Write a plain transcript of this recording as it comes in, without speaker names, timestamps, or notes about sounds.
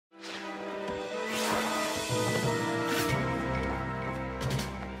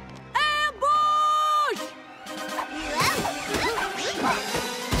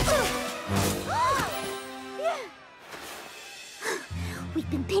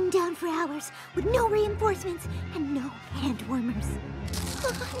pinned down for hours with no reinforcements and no hand warmers.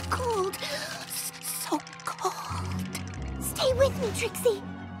 I'm cold. So cold. Stay with me, Trixie.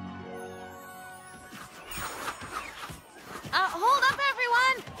 Hold up,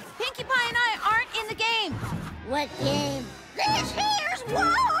 everyone! Pinkie Pie and I aren't in the game. What game? This here's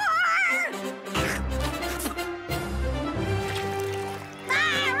war!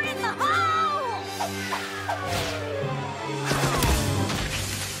 Fire in the hole!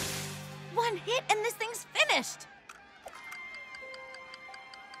 One hit and this thing's finished.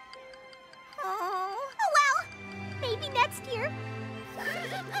 Oh, well, maybe next year.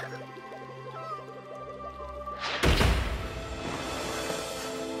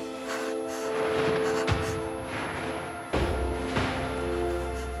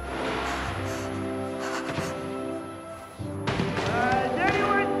 Does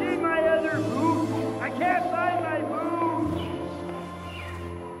anyone see my other boot? I can't find my boot.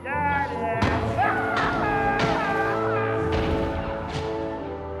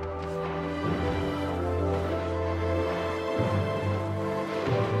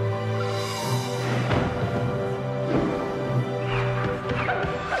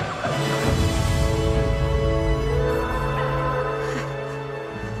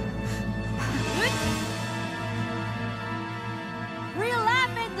 Real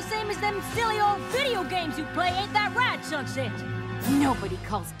life ain't the same as them silly old video games you play, ain't that right, Sunset? Nobody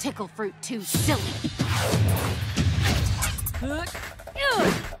calls tickle fruit too silly.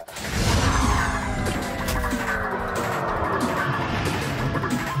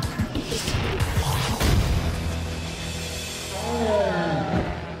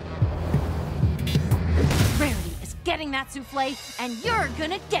 Rarity is getting that souffle, and you're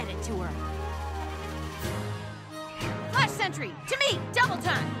gonna get it to her. Flash sentry, to me, double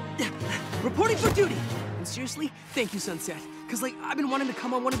time. Reporting for duty. And seriously, thank you, Sunset. Because, like, I've been wanting to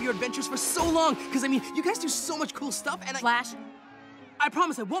come on one of your adventures for so long. Because, I mean, you guys do so much cool stuff, and Flash, I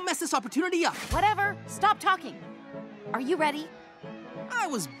promise I won't mess this opportunity up. whatever, stop talking. Are you ready? I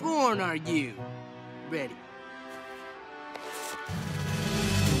was born, are you? Ready.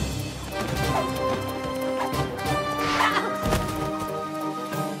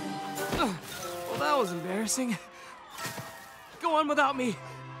 Well, that was embarrassing. Go on without me.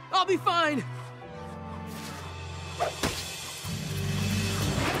 I'll be fine.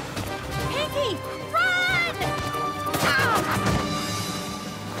 Pinkie, run!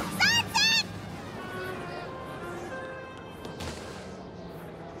 Sunset!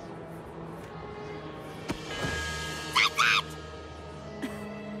 Sunset!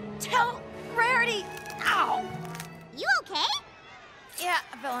 Tell Rarity. Ow! You okay? Yeah,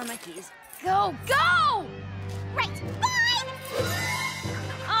 I fell on my keys. Go, go! Right. Bye!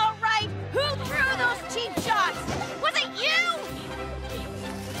 All right, who threw those cheap shots? Was it you?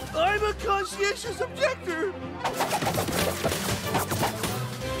 I'm a conscientious objector.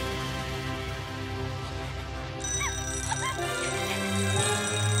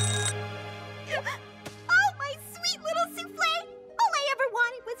 Oh, my sweet little souffle! All I ever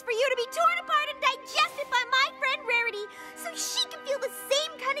wanted was for you to be torn apart and digested by my friend Rarity, so she can feel the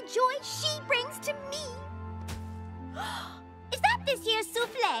same kind of joy she brings to me. Is that this year's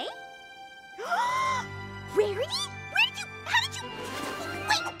souffle? Rarity? Where did you... How did you...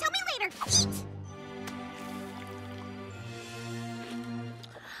 Wait, tell me later. Eat!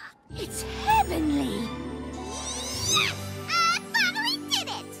 It's heavenly. Yes! I finally did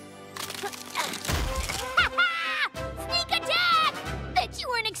it! Sneak attack! Bet you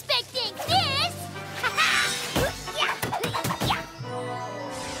weren't expecting